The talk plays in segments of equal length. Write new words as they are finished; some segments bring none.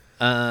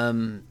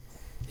Do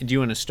you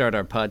want to start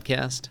our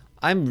podcast?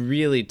 I'm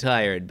really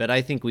tired, but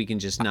I think we can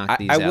just knock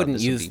these out. I wouldn't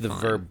use the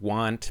verb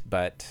want,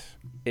 but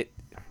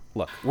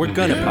look, we're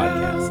gonna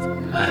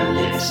podcast. My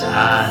lips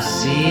are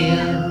sealed.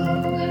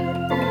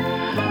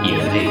 You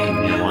make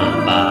me want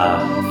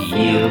barf.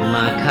 Yield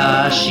my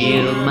car,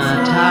 shield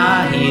my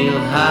tie, heel,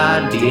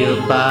 hard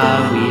deal,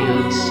 bar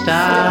wheel,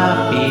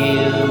 stop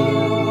you.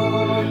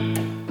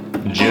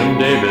 Jim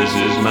Davis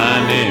is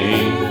my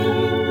name.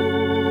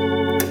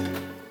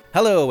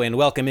 Hello and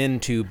welcome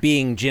into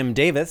Being Jim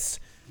Davis,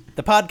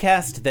 the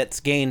podcast that's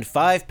gained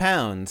 5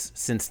 pounds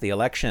since the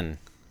election.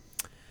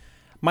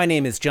 My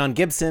name is John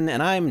Gibson,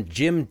 and I'm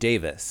Jim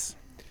Davis.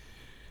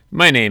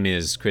 My name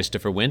is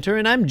Christopher Winter,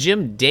 and I'm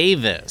Jim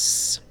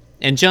Davis.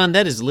 And John,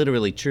 that is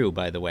literally true,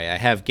 by the way. I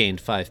have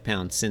gained 5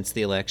 pounds since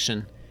the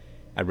election.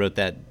 I wrote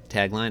that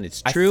tagline.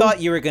 It's true. I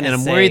thought you were going to say...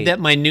 And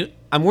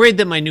I'm worried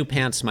that my new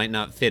pants might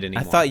not fit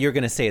anymore. I thought you were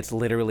going to say it's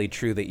literally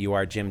true that you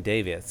are Jim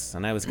Davis,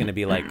 and I was going to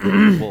be like,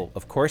 well,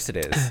 of course it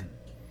is.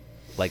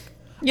 Like,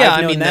 yeah,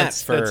 I've known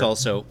that's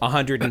also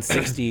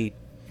 160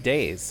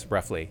 days,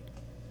 roughly.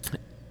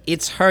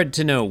 It's hard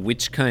to know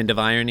which kind of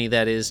irony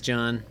that is,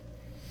 John.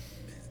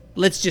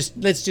 Let's just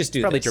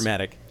do Probably this.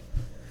 dramatic.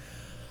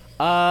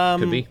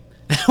 Could be.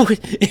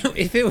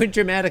 If it were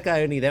dramatic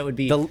irony, that would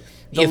be...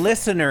 The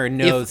listener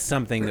knows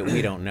something that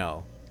we don't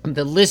know.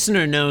 The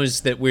listener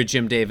knows that we're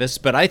Jim Davis,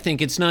 but I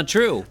think it's not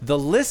true. The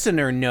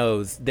listener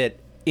knows that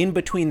in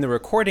between the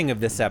recording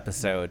of this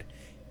episode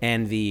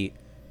and the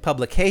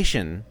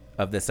publication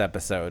of this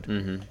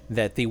episode,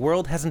 that the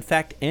world has in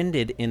fact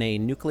ended in a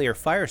nuclear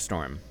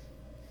firestorm.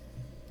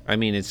 I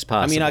mean, it's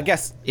possible. I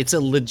guess... It's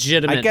a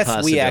legitimate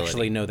possibility. We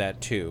actually know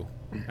that, too.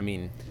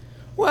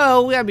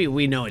 Well,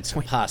 we know it's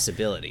a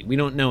possibility. We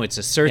don't know it's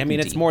a certainty.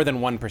 It's more than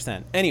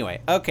 1%.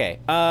 Anyway, okay.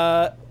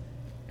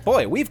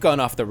 Boy, we've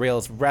gone off the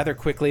rails rather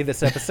quickly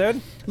this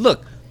episode.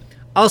 Look,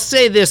 I'll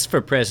say this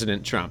for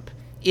President Trump.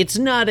 It's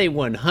not a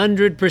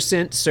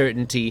 100%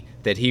 certainty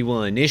that he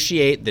will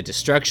initiate the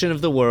destruction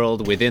of the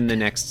world within the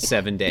next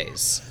 7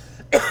 days.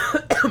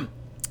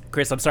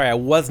 Chris, I'm sorry, I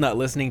was not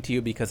listening to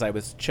you because I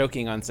was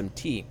choking on some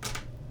tea.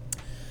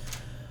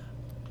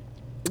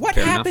 What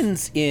Fair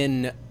happens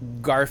in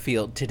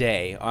Garfield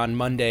today on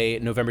Monday,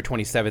 November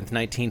 27th,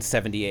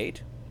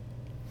 1978?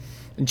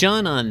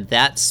 John, on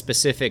that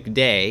specific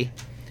day,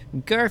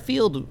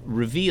 Garfield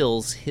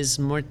reveals his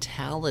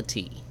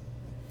mortality.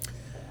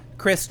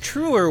 Chris,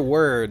 truer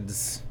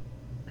words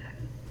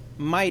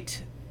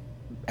might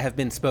have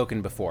been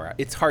spoken before.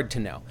 It's hard to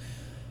know.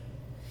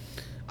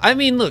 I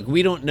mean, look,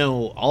 we don't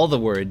know all the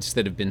words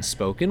that have been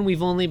spoken.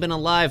 We've only been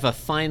alive a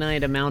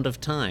finite amount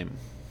of time.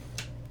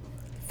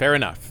 Fair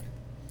enough.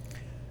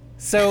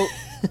 So,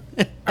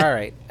 all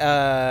right,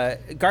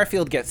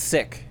 Garfield gets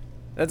sick.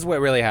 That's what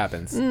really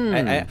happens.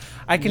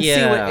 I can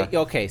see what...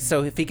 Okay,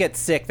 so if he gets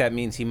sick, that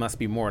means he must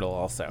be mortal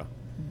also.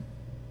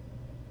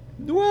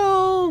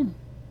 Well,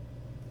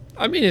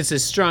 I mean, it's a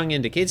strong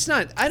indicator. It's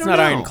not... I don't know. It's not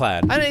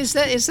ironclad. Is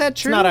that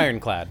true? It's not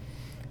ironclad.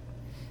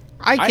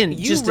 I can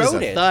just as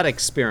a thought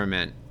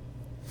experiment.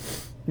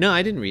 No,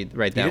 I didn't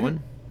write that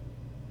one.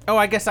 Oh,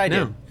 I guess I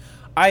did.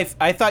 I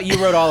thought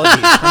you wrote all of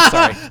these. I'm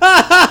sorry.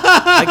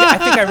 I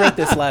think I wrote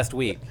this last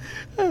week.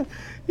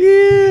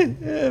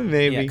 Yeah,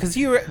 maybe. Yeah, because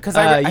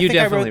I think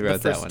I wrote the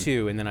that first one.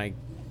 two, and then I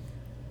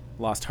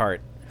lost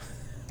heart.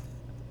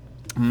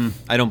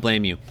 I don't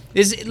blame you.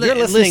 You're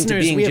listening to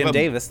Being Jim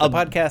Davis, the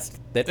podcast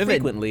that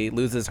frequently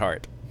loses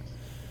heart.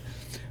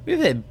 We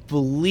have a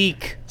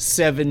bleak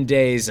 7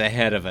 days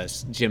ahead of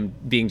us,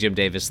 Being Jim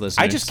Davis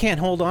listeners. I just can't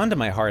hold on to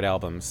my heart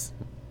albums.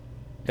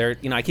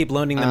 I keep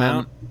loaning them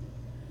out.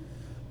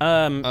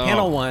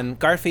 Panel 1,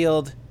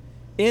 Garfield,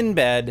 in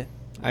bed.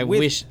 I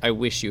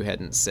wish you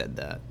hadn't said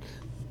that.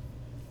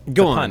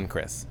 Go on, pun,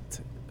 Chris.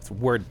 It's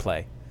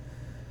wordplay.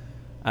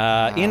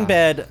 In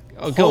bed,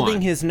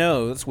 holding his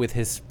nose with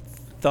his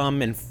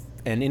thumb and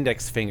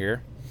index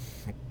finger.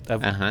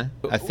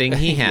 A thing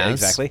he has. Yeah,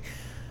 exactly.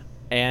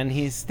 And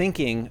he's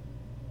thinking,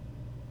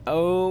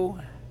 oh,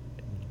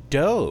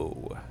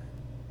 dough.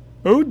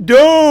 Oh,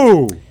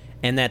 dough!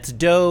 And that's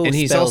dough. And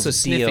he's also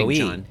sniffing, D-O-E.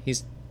 John.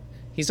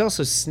 He's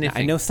also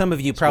sniffing. I know some of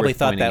you probably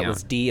thought that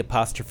was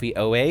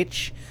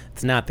D''OH.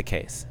 It's not the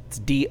case. It's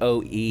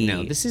D-O-E.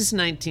 No, this is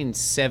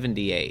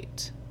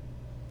 1978.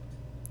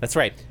 That's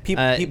right.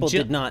 People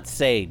did not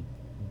say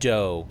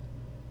dough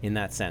in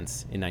that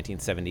sense in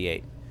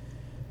 1978.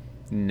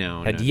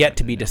 No. Had yet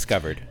to be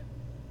discovered.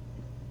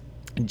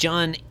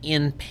 John,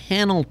 in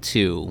panel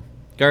 2,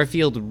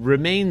 Garfield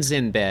remains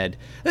in bed.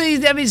 I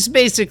mean, it's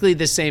basically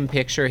the same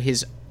picture.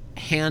 His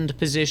hand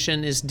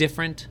position is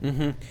different.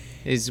 Mm-hmm.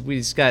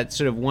 He's got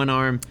sort of one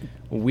arm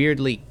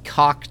weirdly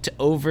cocked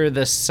over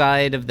the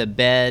side of the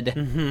bed.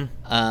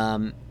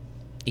 Mm-hmm.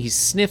 He's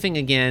sniffing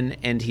again,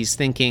 and he's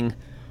thinking,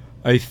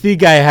 I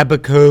think I have a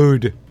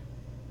code.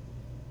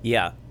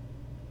 Yeah.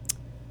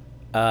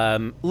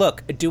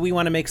 Look, do we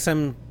want to make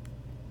some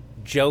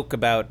joke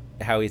about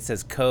how he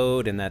says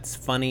code and that's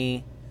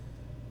funny?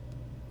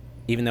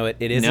 Even though it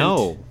isn't?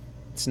 No,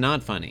 it's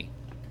not funny.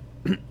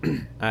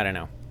 I don't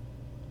know.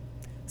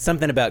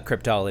 Something about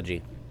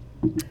cryptology.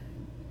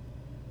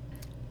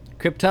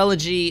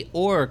 Cryptology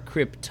or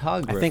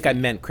cryptography? I think I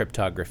meant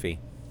cryptography.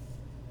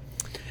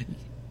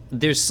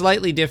 They're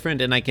slightly different,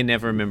 and I can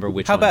never remember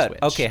which one's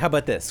which. How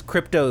about this?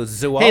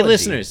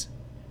 Cryptozoology.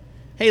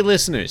 Hey,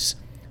 listeners.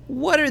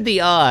 What are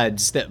the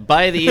odds that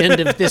by the end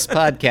of this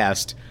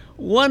podcast,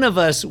 one of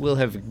us will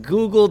have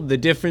Googled the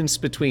difference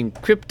between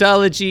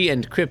cryptology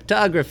and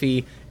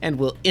cryptography and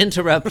will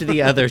interrupt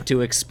the other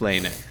to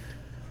explain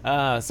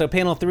it? So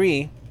panel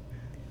 3,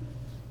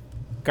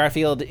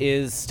 Garfield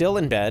is still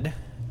in bed,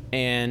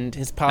 and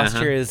his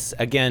posture is,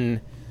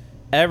 again,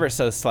 ever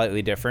so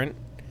slightly different.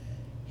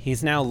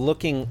 He's now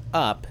looking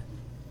up,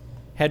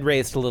 head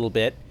raised a little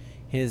bit.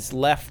 His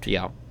left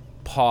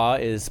paw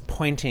is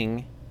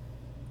pointing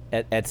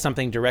at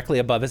something directly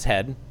above his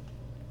head.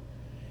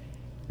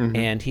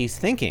 And he's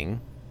thinking,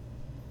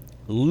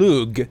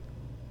 Lug,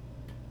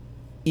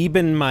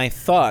 even my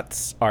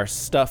thoughts are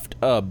stuffed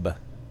up.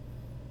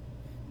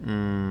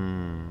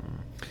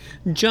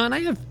 John, I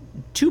have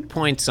 2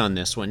 points on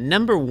this one.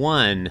 Number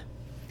 1,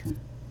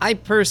 I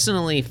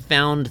personally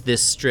found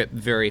this strip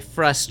very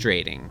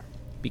frustrating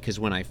because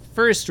when I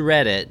first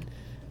read it,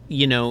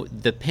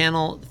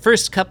 the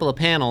first couple of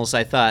panels,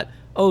 I thought,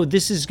 oh,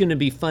 this is going to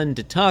be fun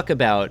to talk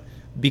about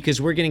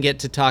because we're going to get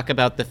to talk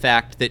about the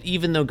fact that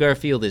even though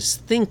Garfield is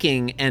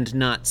thinking and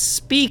not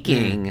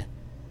speaking,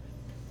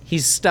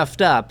 he's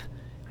stuffed up,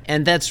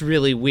 and that's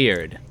really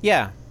weird.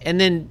 Yeah.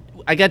 And then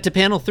I got to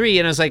panel 3,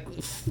 and I was like,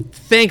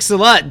 thanks a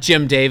lot,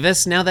 Jim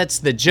Davis. Now that's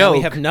the joke. Now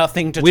we have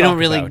nothing to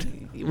talk about.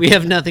 We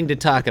have nothing to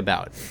talk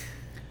about.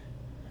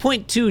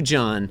 Point 2,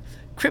 John.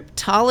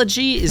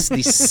 Cryptology is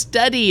the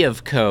study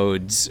of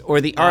codes,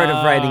 or the art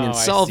of writing and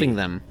solving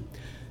them.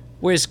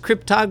 Whereas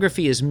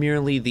cryptography is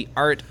merely the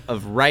art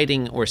of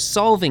writing or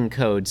solving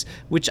codes,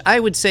 which I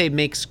would say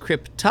makes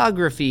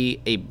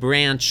cryptography a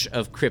branch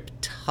of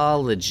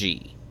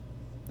cryptology.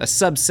 A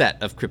subset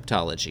of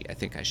cryptology, I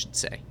think I should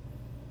say.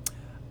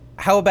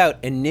 How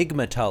about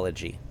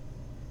enigmatology?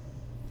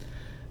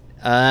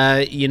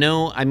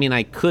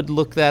 I could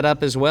look that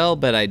up as well,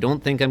 but I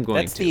don't think I'm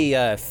going to. That's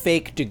the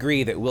fake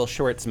degree that Will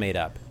Shortz made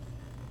up.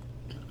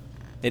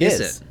 Is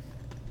it?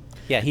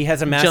 Yeah, he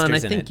has a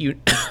master's in it.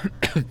 John,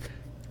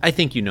 I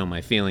think you know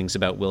my feelings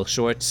about Will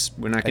Shortz.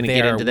 We're not going to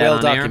get into that on air. They are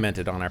well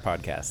documented on our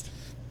podcast.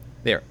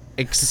 They're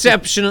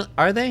exceptional.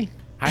 Are they?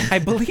 I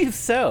believe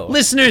so.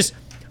 Listeners,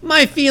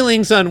 my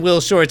feelings on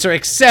Will Shortz are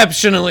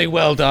exceptionally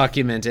well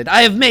documented.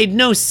 I have made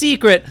no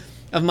secret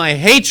of my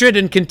hatred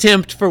and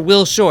contempt for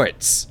Will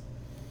Shortz.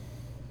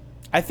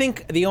 I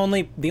think the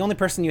only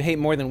person you hate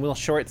more than Will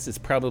Shortz is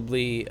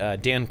probably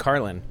Dan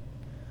Carlin.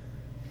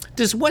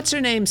 Does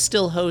what's-her-name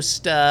still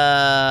host,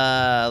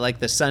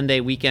 the Sunday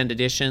weekend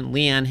edition?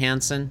 Leanne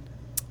Hansen?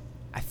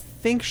 I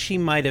think she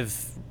might have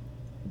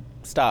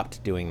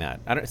stopped doing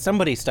that.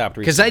 Somebody stopped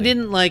recently. Because I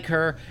didn't like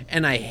her,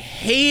 and I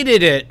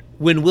hated it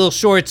when Will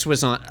Shortz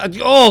was on.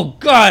 Oh,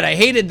 God, I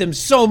hated them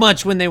so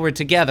much when they were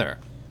together.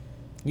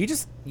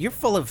 You're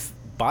full of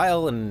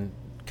bile and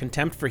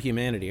contempt for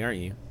humanity, aren't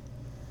you?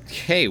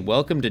 Hey,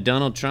 welcome to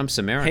Donald Trump's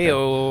America.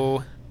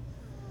 Hey-oh.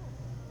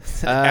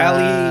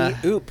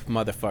 Alley-oop,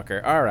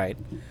 motherfucker. All right.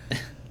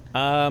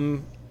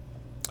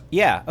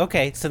 Yeah,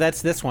 okay, so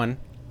that's this one.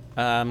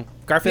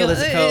 Garfield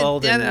is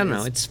cold, and I don't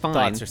know, it's fine.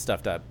 Thoughts are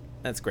stuffed up.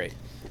 That's great.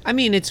 I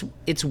mean, it's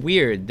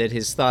weird that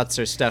his thoughts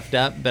are stuffed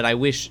up, but I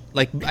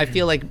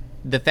feel like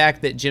the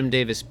fact that Jim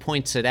Davis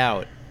points it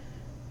out,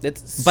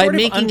 it's by sort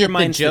of making it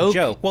the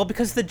joke. Well,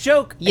 because the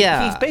joke,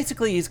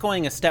 he's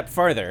going a step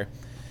further,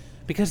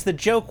 because the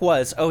joke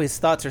was, oh, his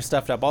thoughts are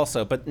stuffed up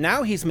also, but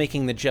now he's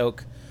making the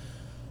joke,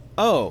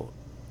 oh,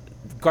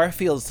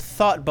 Garfield's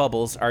thought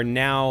bubbles are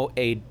now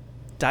a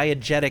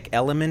diegetic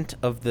element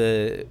of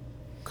the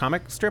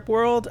comic strip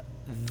world.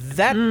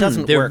 That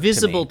doesn't work. They're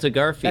visible to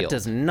Garfield. That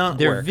does not work.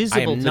 They're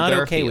visible to Garfield. I am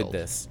not okay with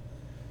this.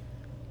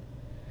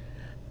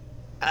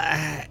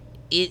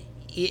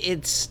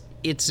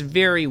 It's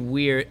very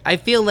weird. I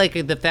feel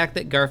like the fact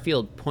that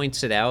Garfield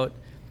points it out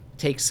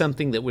takes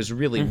something that was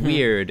really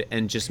weird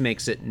and just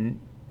makes it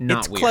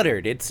not weird. It's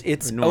cluttered.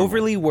 It's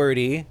overly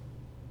wordy.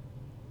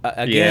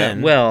 Again,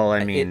 yeah, well,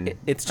 I mean,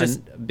 it's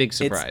just a big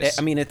surprise.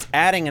 It's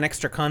adding an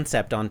extra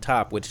concept on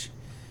top, which,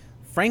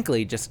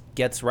 frankly, just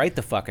gets right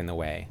the fuck in the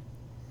way.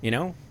 You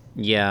know?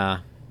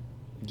 Yeah.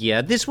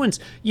 This one's.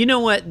 You know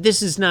what?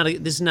 This is not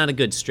a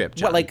good strip,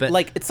 John.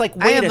 What, it's like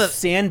way to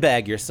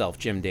sandbag yourself,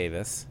 Jim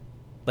Davis.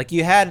 Like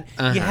you had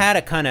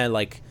a kind of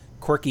like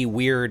quirky,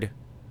 weird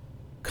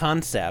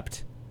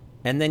concept,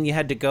 and then you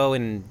had to go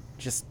and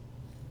just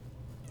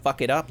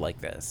fuck it up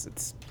like this.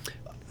 It's.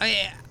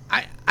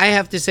 I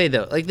have to say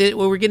though,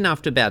 we're getting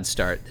off to a bad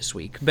start this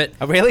week, but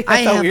really,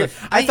 I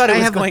thought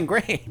it was going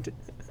great.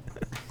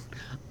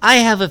 I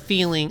have a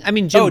feeling. I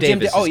mean, Jim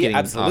Davis is getting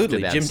absolutely. off to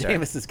a bad Jim start.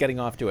 Davis is getting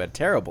off to a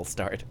terrible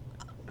start.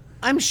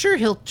 I'm sure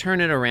he'll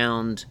turn it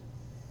around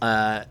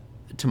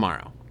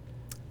tomorrow.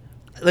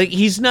 Like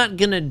he's not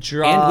gonna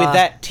draw. And with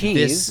that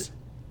tease,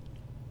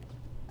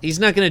 he's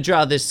not gonna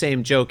draw this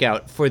same joke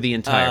out for the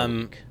entire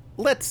week.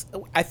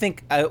 I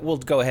think we'll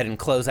go ahead and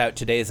close out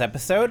today's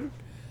episode.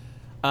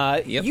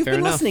 You've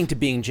been listening to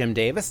Being Jim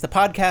Davis, the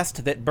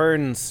podcast that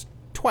burns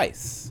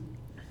twice.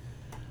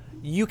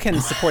 You can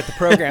support the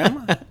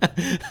program.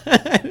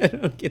 I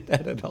don't get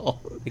that at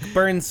all. It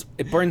burns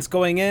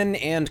going in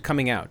and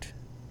coming out.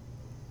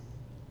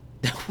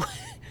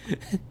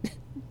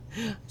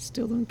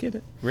 Still don't get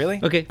it. Really?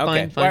 Okay,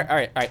 fine. All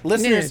right.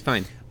 Listeners,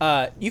 fine.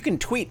 You can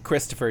tweet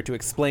Christopher to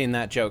explain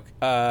that joke.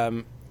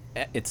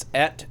 It's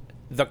at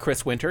the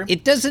Chris Winter.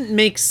 It doesn't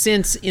make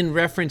sense in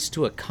reference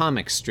to a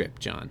comic strip,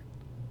 John.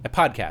 A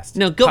podcast.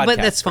 No, go. Podcast, But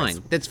that's Chris.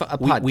 fine. That's a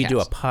podcast. We do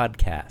a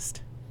podcast.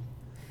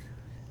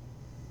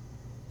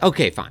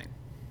 Okay, fine.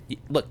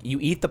 Look, you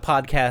eat the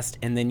podcast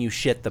and then you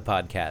shit the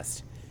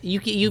podcast.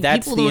 People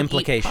That's the don't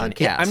implication. Eat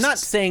podcasts. I'm not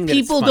saying that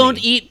people it's funny.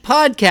 don't eat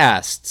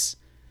podcasts.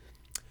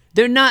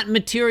 They're not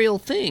material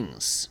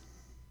things.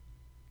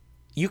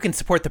 You can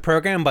support the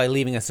program by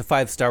leaving us a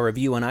 5-star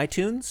review on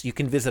iTunes. You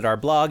can visit our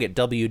blog at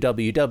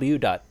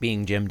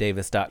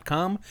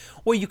www.beingjimdavis.com,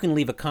 or you can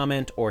leave a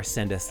comment or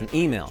send us an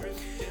email.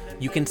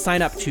 You can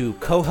sign up to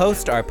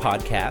co-host our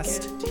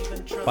podcast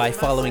by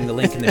following the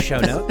link in the show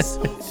notes.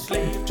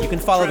 You can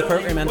follow the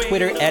program on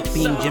Twitter at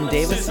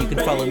beingjimdavis. You can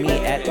follow me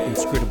at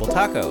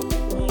inscrutabletacos.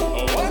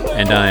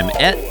 And I'm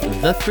at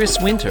the Chris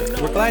Winter.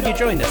 We're glad you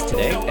joined us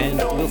today, and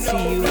we'll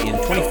see you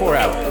in 24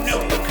 hours.